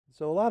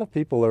So a lot of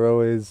people are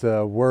always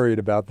worried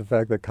about the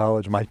fact that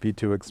college might be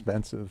too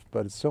expensive,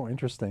 but it's so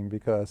interesting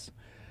because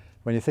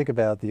when you think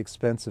about the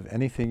expense of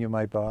anything you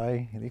might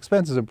buy, the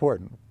expense is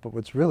important, but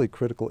what's really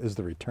critical is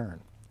the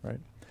return, right?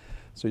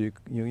 So you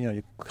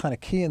kind of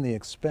key in the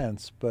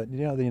expense, but the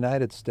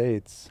United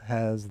States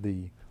has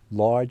the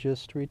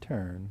largest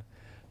return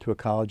to a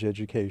college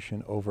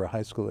education over a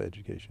high school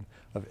education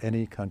of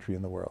any country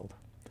in the world.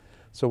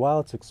 So while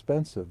it's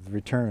expensive, the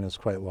return is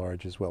quite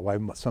large as well. Why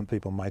some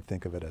people might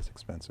think of it as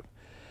expensive.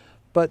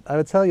 But I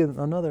would tell you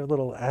another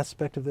little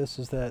aspect of this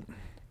is that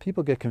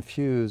people get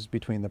confused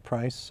between the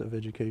price of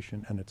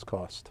education and its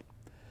cost.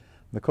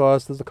 The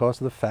cost is the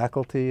cost of the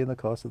faculty and the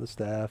cost of the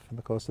staff and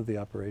the cost of the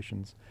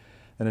operations.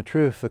 And in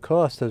truth, the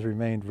cost has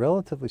remained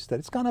relatively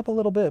steady. It's gone up a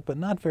little bit, but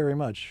not very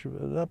much,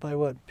 not by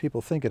what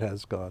people think it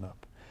has gone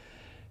up.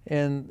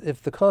 And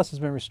if the cost has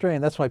been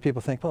restrained, that's why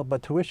people think, well,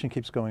 but tuition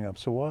keeps going up.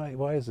 So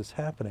why is this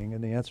happening?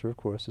 And the answer, of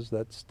course, is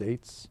that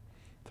states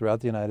throughout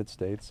the United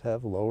States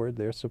have lowered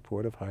their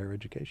support of higher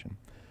education.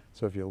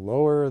 So if you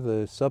lower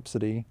the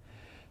subsidy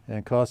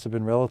and costs have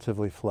been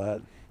relatively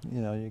flat,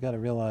 you got to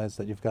realize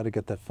that you've got to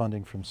get that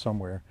funding from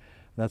somewhere.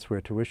 And that's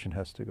where tuition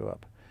has to go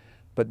up.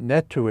 But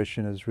net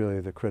tuition is really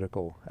the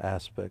critical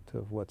aspect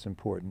of what's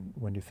important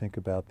when you think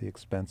about the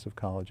expense of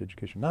college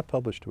education, not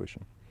published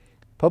tuition.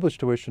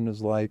 Published tuition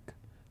is like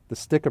the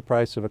sticker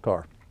price of a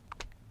car.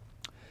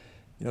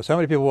 So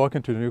many people walk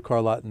into a new car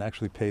lot and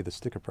actually pay the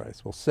sticker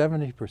price. Well,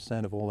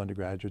 70% of all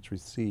undergraduates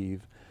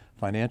receive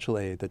financial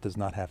aid that does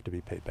not have to be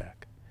paid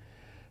back.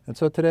 And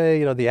so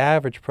today, the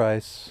average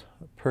price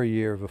per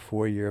year of a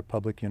four-year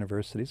public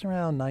university is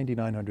around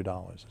 $9,900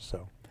 or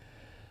so.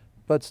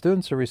 But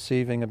students are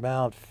receiving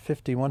about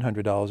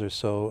 $5,100 or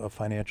so of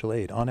financial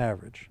aid on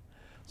average.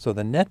 So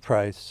the net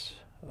price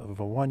of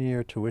a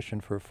one-year tuition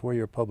for a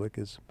four-year public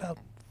is about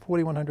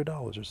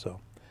 $4,100 or so.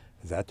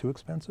 Is that too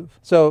expensive?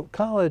 So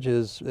college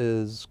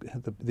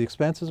the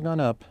expense has gone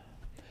up,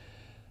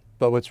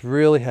 but what's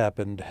really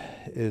happened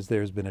is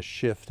there's been a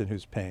shift in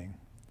who's paying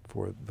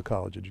for the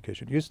college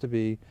education. It used to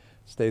be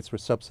states were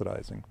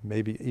subsidizing,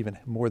 maybe even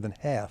more than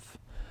half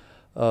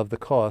of the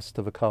cost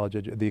of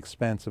the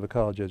expense of a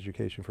college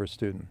education for a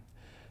student.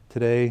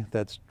 Today,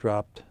 that's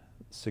dropped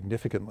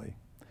significantly.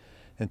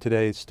 And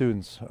today,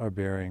 students are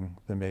bearing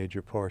the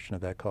major portion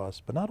of that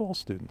cost, but not all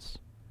students.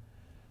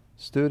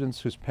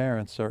 Students whose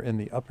parents are in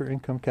the upper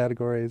income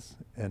categories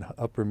and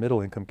upper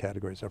middle income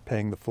categories are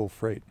paying the full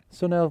freight.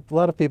 So now a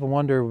lot of people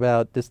wonder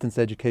about distance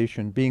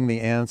education being the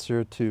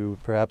answer to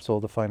perhaps all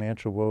the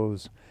financial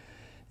woes.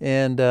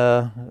 And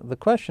the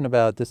question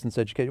about distance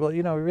education,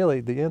 well,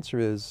 really the answer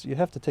is you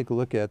have to take a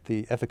look at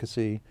the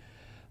efficacy,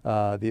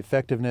 the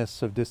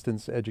effectiveness of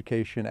distance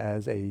education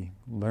as a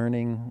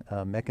learning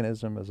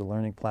mechanism, as a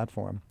learning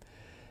platform.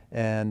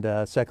 And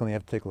secondly, you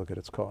have to take a look at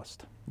its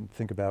cost and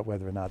think about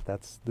whether or not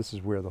this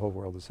is where the whole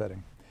world is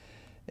heading.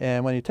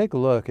 And when you take a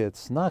look,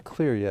 it's not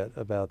clear yet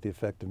about the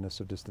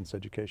effectiveness of distance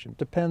education. It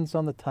depends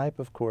on the type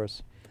of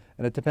course,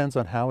 and it depends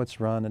on how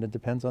it's run, and it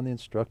depends on the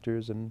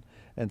instructors, and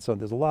so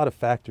there's a lot of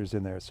factors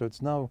in there. So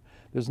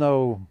there's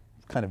no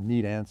kind of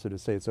neat answer to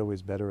say it's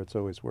always better, it's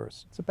always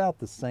worse. It's about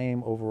the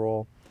same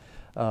overall.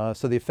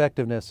 So the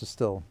effectiveness is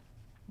still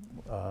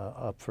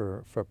up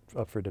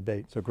for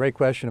debate. So great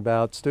question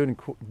about student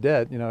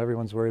debt.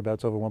 Everyone's worried about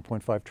it's over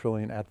 1.5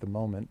 trillion at the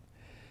moment,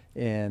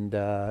 and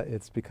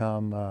it's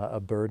become a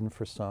burden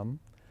for some.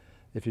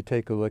 If you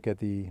take a look at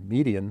the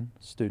median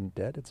student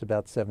debt, it's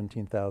about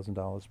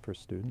 $17,000 per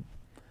student.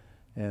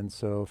 And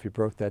so if you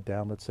broke that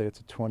down, let's say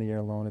it's a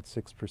 20-year loan at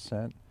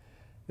 6%,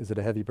 is it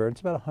a heavy burden? It's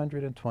about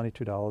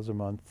 $122 a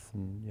month,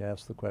 and you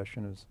ask the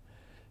question,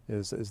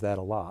 is that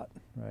a lot,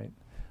 right?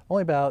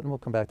 Only about, and we'll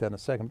come back to that in a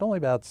second, but only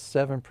about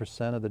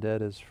 7% of the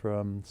debt is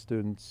from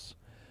students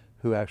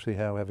who actually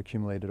have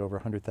accumulated over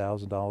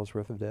 $100,000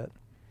 worth of debt.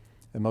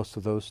 And most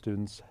of those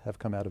students have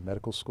come out of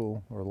medical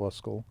school or law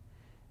school,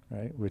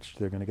 right, which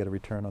they're going to get a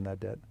return on that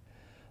debt.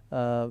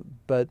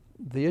 But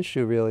the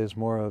issue really is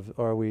more of,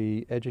 are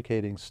we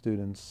educating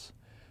students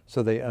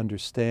so they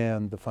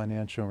understand the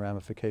financial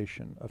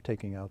ramification of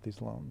taking out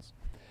these loans?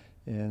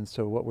 And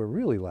so what we're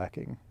really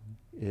lacking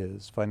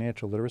is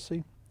financial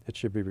literacy. It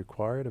should be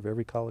required of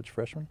every college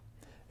freshman.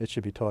 It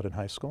should be taught in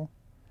high school,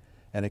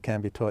 and it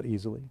can be taught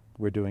easily.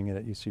 We're doing it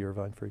at UC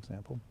Irvine, for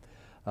example.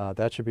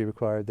 That should be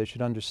required. They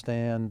should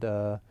understand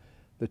the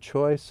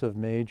choice of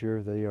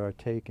major they are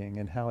taking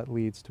and how it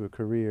leads to a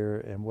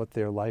career and what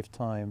their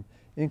lifetime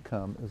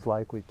income is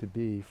likely to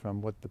be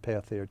from what the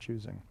path they are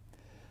choosing.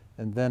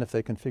 And then if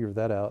they can figure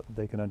that out,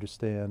 they can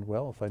understand,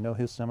 well, if I know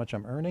how much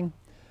I'm earning,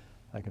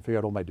 I can figure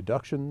out all my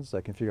deductions,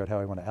 I can figure out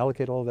how I want to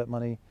allocate all of that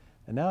money,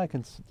 and now I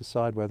can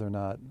decide whether or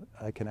not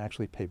I can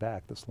actually pay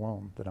back this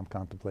loan that I'm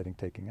contemplating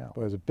taking out.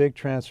 There's a big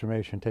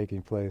transformation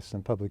taking place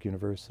in public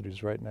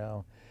universities right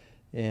now,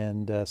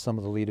 and some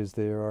of the leaders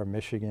there are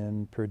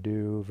Michigan,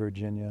 Purdue,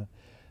 Virginia.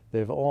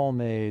 They've all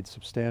made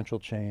substantial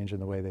change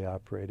in the way they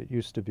operate. It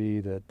used to be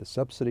that the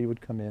subsidy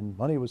would come in,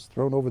 money was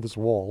thrown over this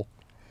wall.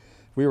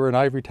 We were an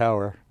ivory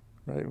tower,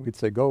 right? We'd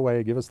say, go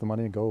away, give us the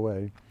money and go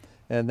away.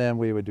 and then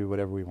we would do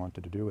whatever we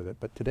wanted to do with it.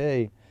 But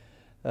today,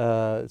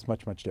 it's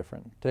much, much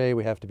different. Today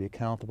we have to be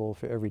accountable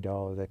for every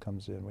dollar that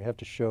comes in. We have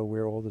to show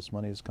where all this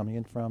money is coming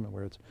in from and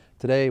where it's.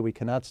 Today we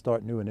cannot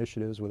start new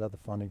initiatives without the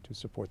funding to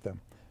support them.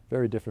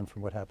 Very different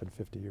from what happened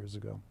 50 years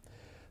ago.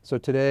 So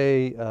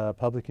today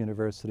public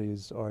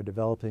universities are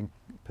developing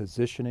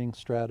positioning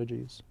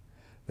strategies.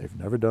 They've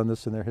never done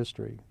this in their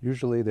history.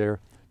 Usually their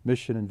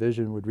mission and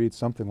vision would read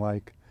something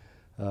like,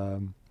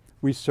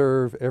 we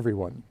serve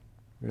everyone.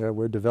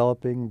 We're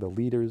developing the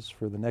leaders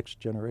for the next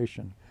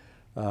generation.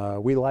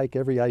 We like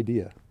every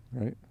idea,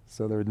 right?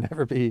 So there would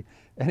never be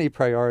any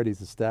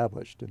priorities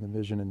established in the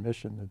vision and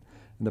mission. And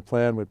the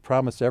plan would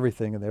promise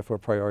everything and therefore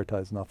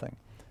prioritize nothing.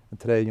 And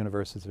today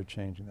universities are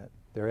changing that.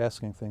 They're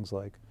asking things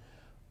like,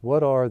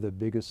 what are the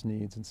biggest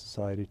needs in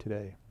society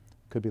today?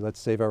 It could be let's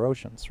save our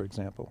oceans, for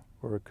example,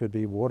 or it could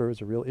be water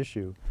is a real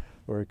issue,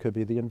 or it could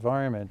be the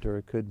environment, or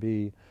it could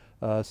be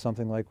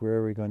something like where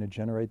are we going to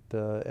generate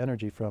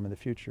energy from in the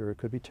future, or it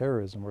could be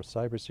terrorism or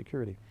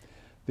cybersecurity.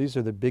 These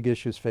are the big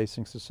issues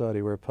facing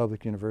society. We're a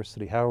public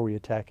university. How are we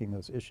attacking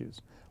those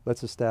issues?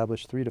 Let's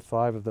establish 3 to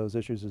 5 of those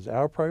issues as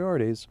our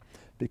priorities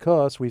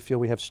because we feel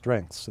we have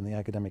strengths in the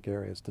academic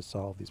areas to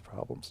solve these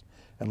problems.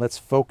 And let's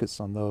focus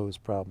on those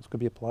problems. It could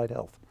be applied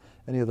health,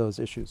 any of those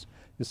issues.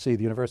 You see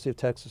the University of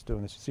Texas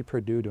doing this. You see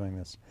Purdue doing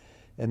this.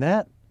 And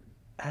that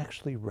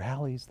actually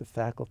rallies the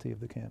faculty of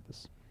the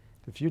campus.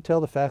 If you tell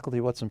the faculty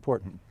what's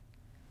important,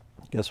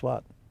 guess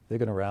what? They're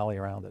going to rally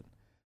around it.